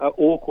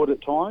awkward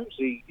at times.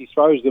 He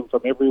throws them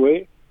from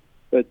everywhere,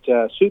 but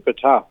super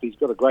tough. He's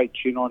got a great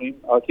chin on him.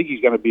 I think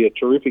he's going to be a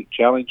terrific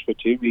challenge for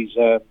Tim. He's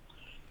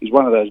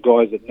one of those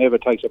guys that never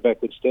takes a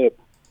backward step.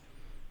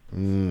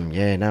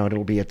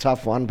 It'll be a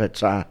tough one,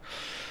 but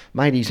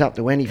mate, he's up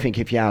to anything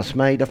if you ask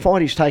me. The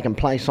fight is taking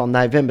place on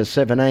November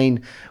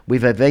 17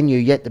 with a venue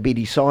yet to be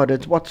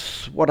decided. What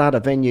are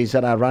the venues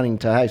that are running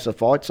to host the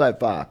fight so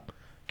far?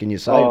 Can you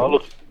say? Oh,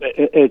 look,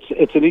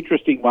 it's an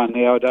interesting one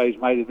nowadays,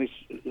 mate.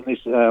 In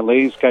this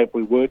landscape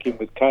we work in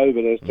with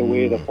COVID as to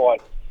where the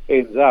fight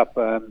ends up.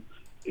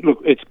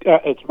 Look,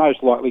 it's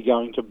most likely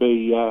going to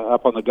be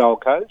up on the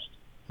Gold Coast.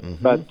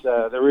 Mm-hmm. But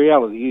the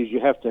reality is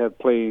you have to have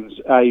plans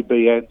A,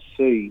 B and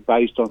C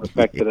based on the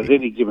fact that at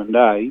any given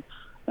day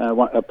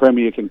a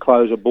premier can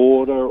close a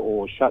border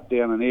or shut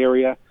down an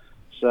area.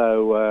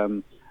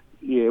 So,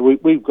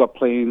 we've got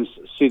plans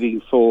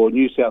sitting for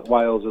New South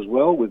Wales as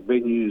well with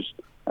venues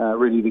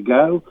ready to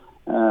go.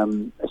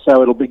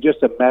 So it'll be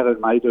just a matter,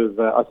 mate, of...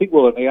 I think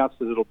we'll announce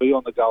that it'll be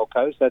on the Gold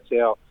Coast. That's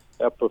our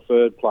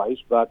preferred place.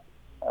 But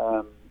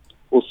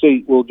we'll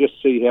see. We'll just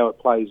see how it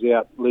plays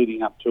out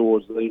leading up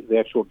towards the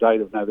actual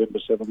date of November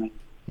 17th.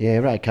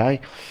 Yeah,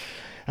 okay.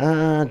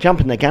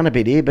 Jumping the gun a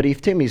bit here, but if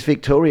Tim is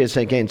victorious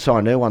against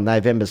Inu on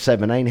November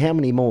 17, how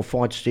many more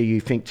fights do you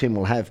think Tim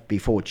will have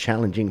before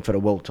challenging for the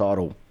world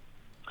title?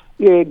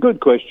 Yeah, good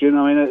question.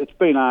 I mean, it's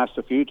been asked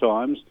a few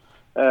times.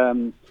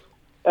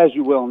 As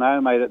you well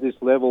know, mate, at this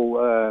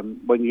level,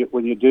 when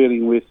you're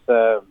dealing with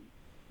the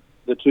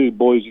two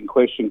boys in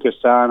question,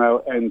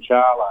 Castano and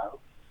Charlo,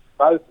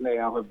 both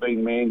now have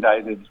been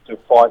mandated to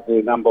fight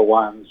their number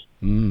ones.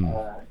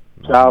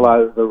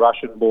 Charlo, the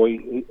Russian boy,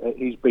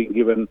 he's been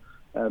given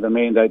the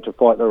mandate to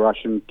fight the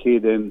Russian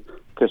kid, and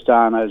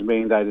Castano's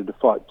mandated to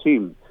fight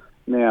Tim.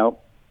 Now,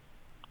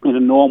 in a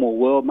normal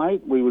world,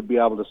 mate, we would be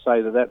able to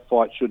say that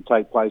fight should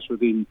take place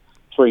within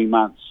 3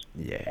 months.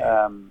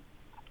 Yeah.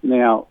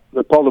 Now,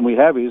 the problem we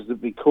have is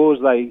that because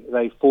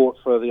they fought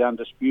for the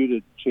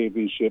Undisputed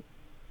Championship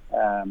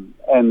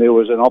and there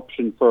was an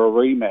option for a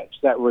rematch,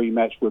 that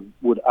rematch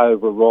would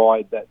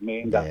override that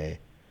mandate.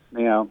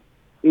 Yeah. Now,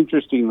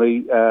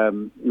 interestingly,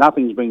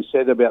 nothing's been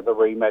said about the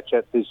rematch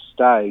at this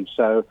stage.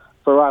 So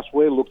for us,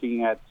 we're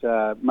looking at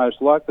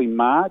most likely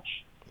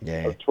March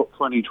of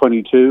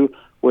 2022,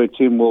 where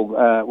Tim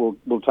will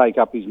take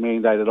up his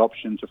mandated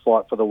option to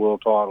fight for the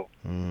world title.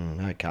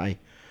 Okay.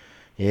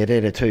 Yeah,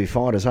 they're the two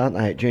fighters, aren't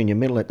they, at junior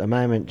middle at the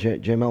moment?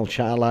 Jamel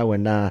Charlo,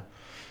 and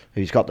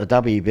who's got the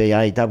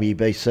WBA,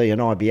 WBC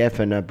and IBF,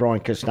 and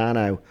Brian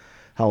Castano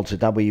holds the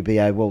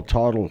WBA world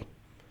title,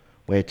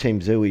 where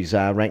Tim Tszyu is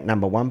ranked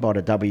number 1 by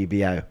the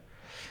WBO.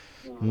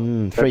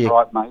 That's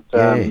right, mate.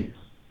 Yeah.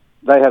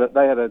 They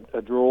had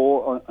a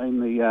draw in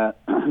the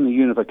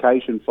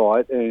unification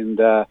fight, and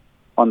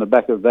on the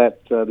back of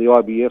that, the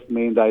IBF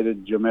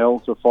mandated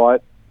Jamel to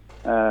fight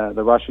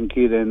the Russian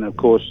kid, and of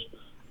course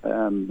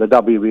the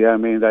WBO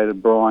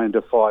mandated Brian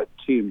to fight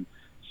Tim.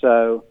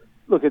 So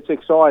look, it's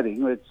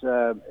exciting.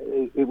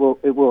 It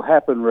will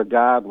happen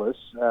regardless.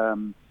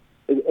 And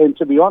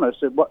to be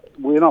honest,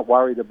 we're not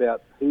worried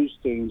about who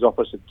stands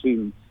opposite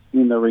Tim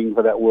in the ring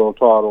for that world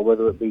title,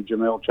 whether it be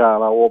Jamel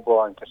Charlo or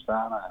Brian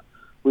Castano.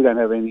 We don't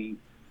have any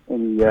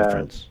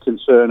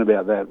concern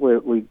about that.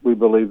 We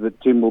believe that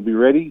Tim will be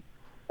ready,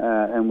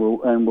 and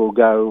we'll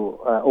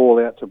go all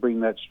out to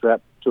bring that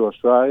strap to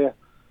Australia.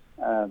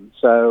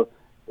 So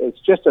it's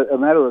just a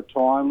matter of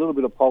time, a little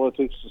bit of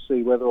politics to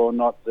see whether or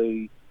not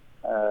the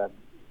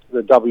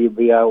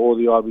WBO or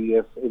the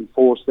IBF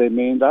enforce their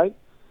mandate.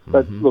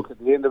 But look, at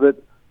the end of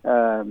it,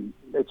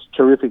 it's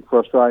terrific for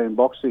Australian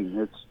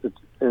boxing.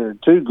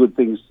 It's two good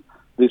things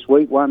this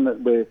week. One, that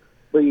we're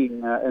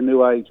bringing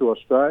Inoue to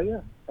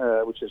Australia,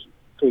 which is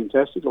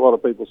fantastic. A lot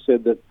of people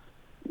said that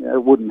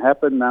it wouldn't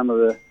happen. None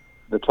of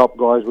the top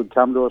guys would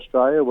come to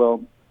Australia.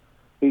 Well,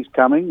 he's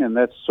coming, and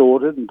that's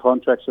sorted, and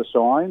contracts are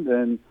signed.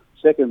 And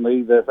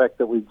secondly, the fact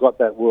that we've got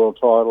that world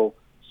title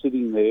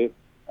sitting there,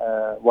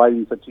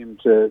 waiting for Tim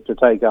to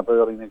take up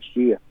early next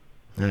year.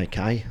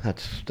 Okay,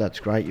 that's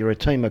great. You're a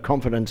team of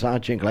confidence,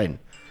 aren't you, Glenn?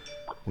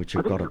 Which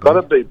you've got to be. Got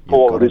to be,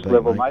 Paul, at this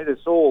level, mate.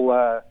 It's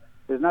all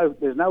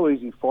there's no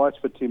easy fights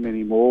for Tim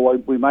anymore.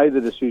 We made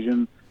the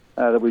decision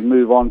that we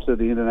move on to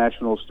the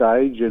international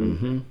stage,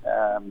 and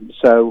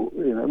so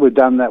we've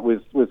done that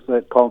with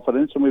that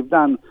confidence, and we've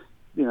done.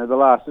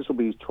 This will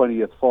be his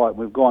 20th fight.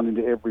 We've gone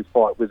into every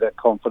fight with that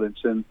confidence,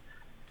 and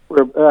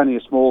we're only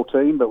a small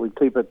team, but we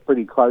keep it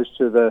pretty close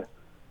to the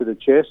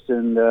chest,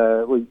 and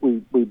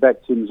we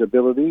back Tim's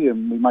ability,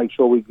 and we make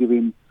sure we give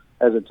him,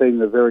 as a team,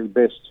 the very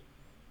best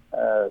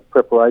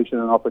preparation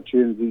and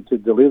opportunity to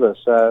deliver.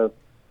 So,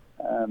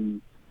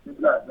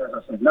 as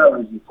I said,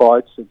 no easy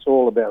fights. It's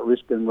all about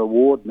risk and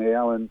reward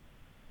now, and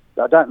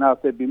I don't know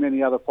if there'd be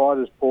many other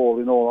fighters, Paul,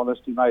 in all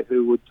honesty, mate,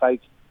 who would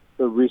take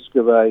the risk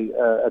of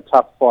a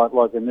tough fight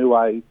like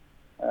Inoue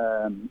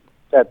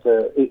at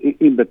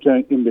in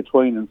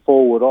between and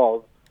forward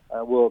of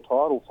a world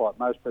title fight.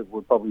 Most people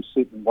would probably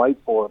sit and wait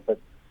for it, but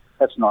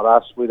that's not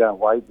us. We don't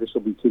wait. This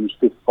will be Tim's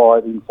 5th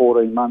fight in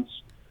 14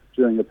 months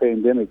during the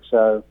pandemic.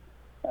 So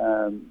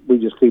we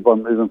just keep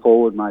on moving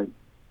forward, mate.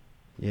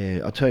 Yeah,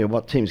 I'll tell you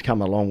what, Tim's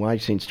come a long way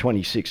since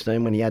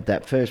 2016 when he had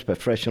that first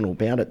professional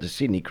bout at the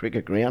Sydney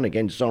Cricket Ground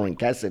against Zoran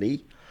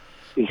Cassidy.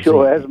 He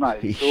sure has,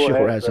 mate. He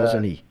sure has,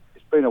 hasn't he?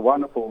 It's been a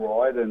wonderful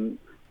ride, and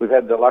we've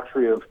had the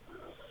luxury of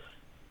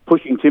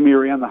pushing Timmy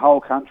around the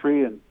whole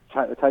country and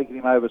taking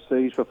him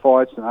overseas for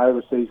fights and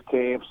overseas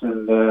camps.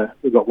 And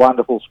we've got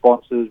wonderful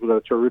sponsors. We've got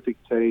a terrific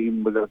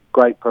team. We've got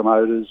great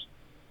promoters.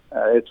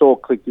 It's all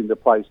clicked into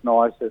place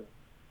nice, and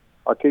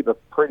I keep a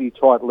pretty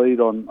tight lead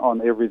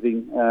on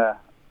everything.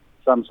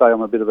 Some say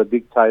I'm a bit of a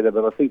dictator,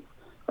 but I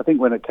think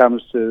when it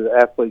comes to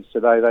athletes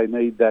today, they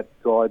need that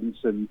guidance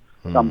and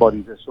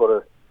somebody to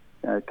sort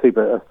of keep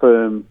a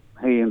firm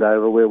hand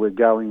over where we're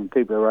going and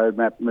keep the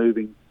roadmap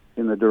moving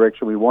in the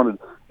direction we wanted.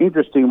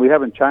 Interesting, we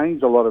haven't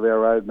changed a lot of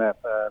our roadmap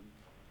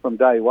from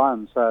day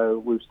one,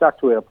 so we've stuck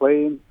to our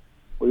plan.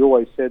 We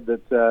always said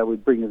that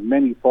we'd bring as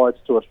many fights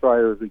to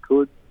Australia as we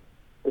could.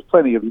 There's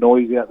plenty of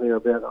noise out there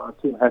about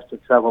Tim has to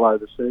travel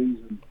overseas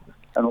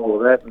and all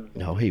of that. And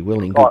no, he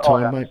will in good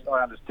time, mate.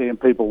 I understand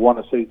people want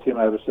to see Tim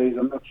overseas.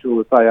 I'm not sure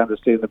if they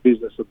understand the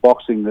business of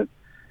boxing, that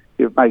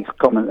it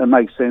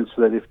makes sense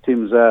that if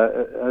Tim's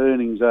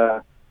earnings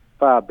are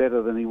far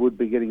better than he would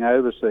be getting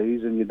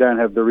overseas, and you don't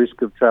have the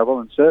risk of travel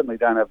and certainly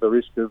don't have the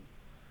risk of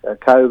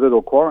COVID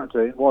or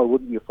quarantine, why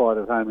wouldn't you fight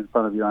at home in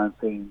front of your own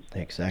fans?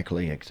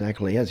 Exactly.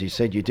 As you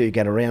said, you do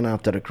get around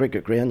after the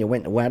cricket ground. You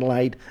went to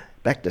Adelaide,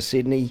 back to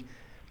Sydney,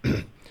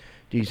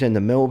 then to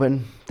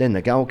Melbourne, then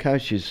the Gold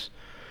Coast.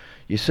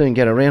 You soon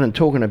get around. And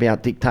talking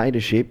about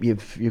dictatorship,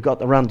 you've got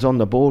the runs on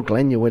the board,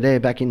 Glenn. You were there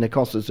back in the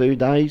Costa Zoo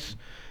days,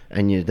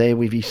 and you're there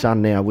with your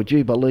son now. Would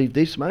you believe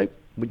this, mate?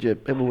 Would you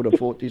ever would have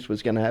thought this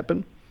was going to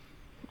happen?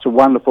 It's a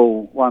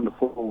wonderful,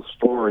 wonderful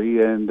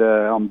story, and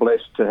I'm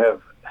blessed to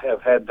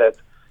have had that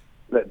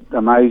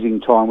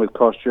amazing time with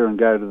Kostya and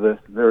go to the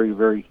very,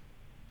 very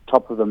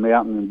top of the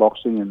mountain in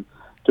boxing and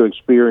to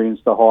experience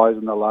the highs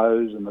and the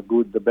lows and the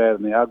good, the bad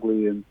and the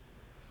ugly. And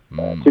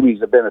Timmy's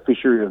the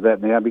beneficiary of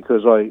that now,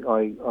 because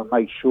I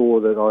make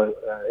sure that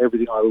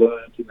everything I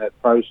learned in that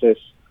process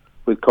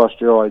with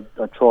Kostya,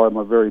 I try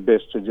my very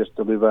best to just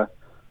deliver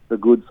the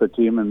good for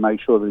Tim and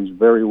make sure that he's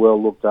very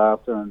well looked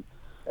after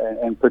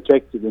and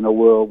protected in a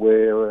world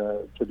where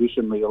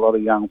traditionally a lot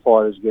of young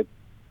fighters get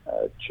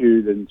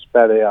chewed and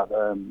spat out.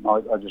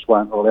 I just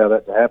won't allow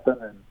that to happen,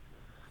 and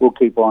we'll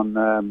keep on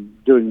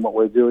doing what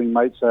we're doing,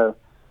 mate. So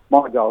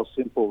my goal is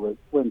simple, that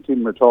when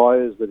Tim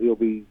retires, that he'll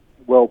be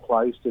well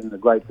placed and in a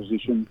great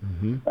position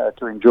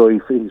to enjoy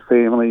his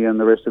family and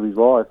the rest of his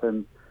life.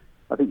 And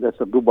I think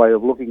that's a good way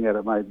of looking at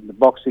it, mate. The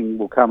boxing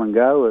will come and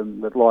go,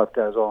 and that life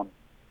goes on.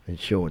 It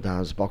sure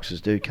does.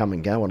 Boxers do come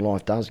and go, and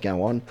life does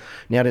go on.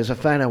 Now, there's a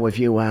photo of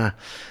you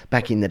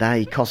back in the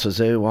day, Costa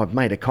Zoo. I've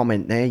made a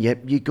comment there.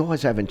 You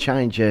guys haven't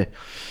changed.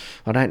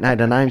 I don't know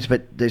the names,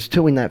 but there's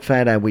two in that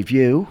photo with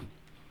you,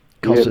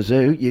 Costa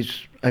Zoo.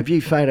 Have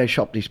you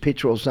photoshopped this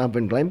picture or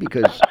something, Glenn?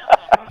 Because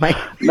mate,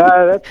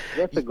 no,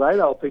 that's a great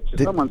old picture.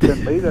 Someone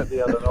sent me that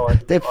the other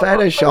night. They've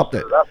photoshopped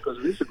it because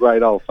it is a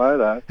great old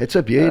photo. It's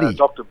a beauty.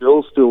 Dr.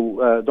 Bill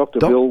Dr.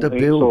 Bill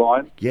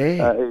Insuline,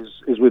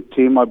 is with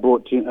Tim. I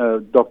brought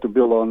Dr.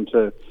 Bill on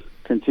to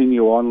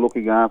continue on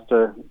looking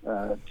after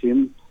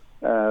Tim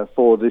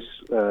for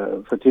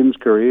Tim's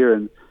career,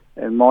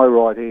 and my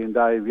right hand,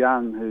 Dave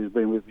Young, who's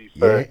been with me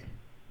for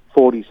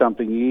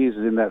 40-something years,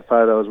 is in that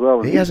photo as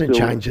well. He hasn't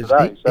changed.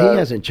 He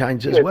hasn't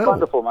changed as well. It's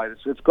wonderful, mate.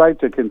 It's great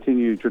to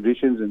continue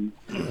traditions and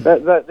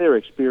that their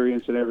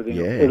experience and everything.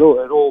 Yeah. It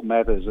all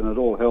matters and it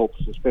all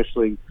helps,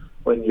 especially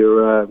when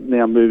you're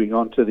now moving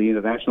on to the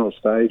international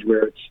stage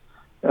where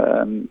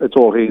it's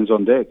all hands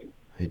on deck.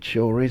 It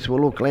sure is.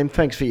 Well, look, Glenn,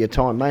 thanks for your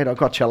time, mate. I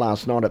got you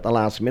last night at the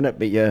last minute,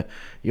 but you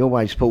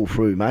always pull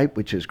through, mate,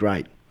 which is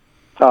great.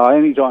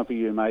 Any time for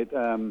you, mate.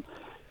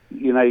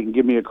 You can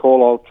give me a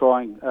call. I'll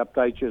try and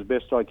update you as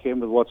best I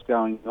can with what's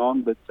going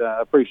on. But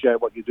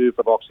appreciate what you do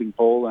for boxing,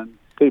 Paul, and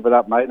keep it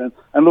up, mate.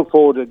 And look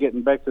forward to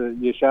getting back to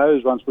your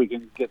shows once we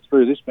can get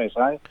through this mess,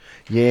 eh?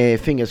 Yeah,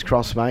 fingers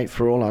crossed, mate,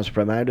 for all those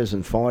promoters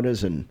and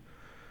fighters and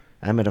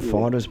amateur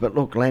fighters. But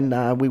look,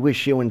 Glenn, we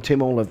wish you and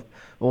Tim all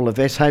the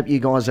best. Hope you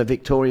guys are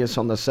victorious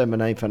on the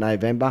 17th of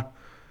November.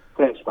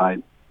 Thanks,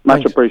 mate.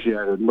 Much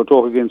appreciated. We'll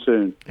talk again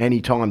soon.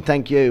 Anytime.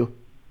 Thank you.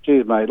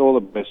 Cheers, mate. All the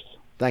best.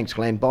 Thanks,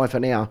 Glenn. Bye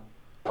for now.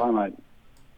 Bye, mate.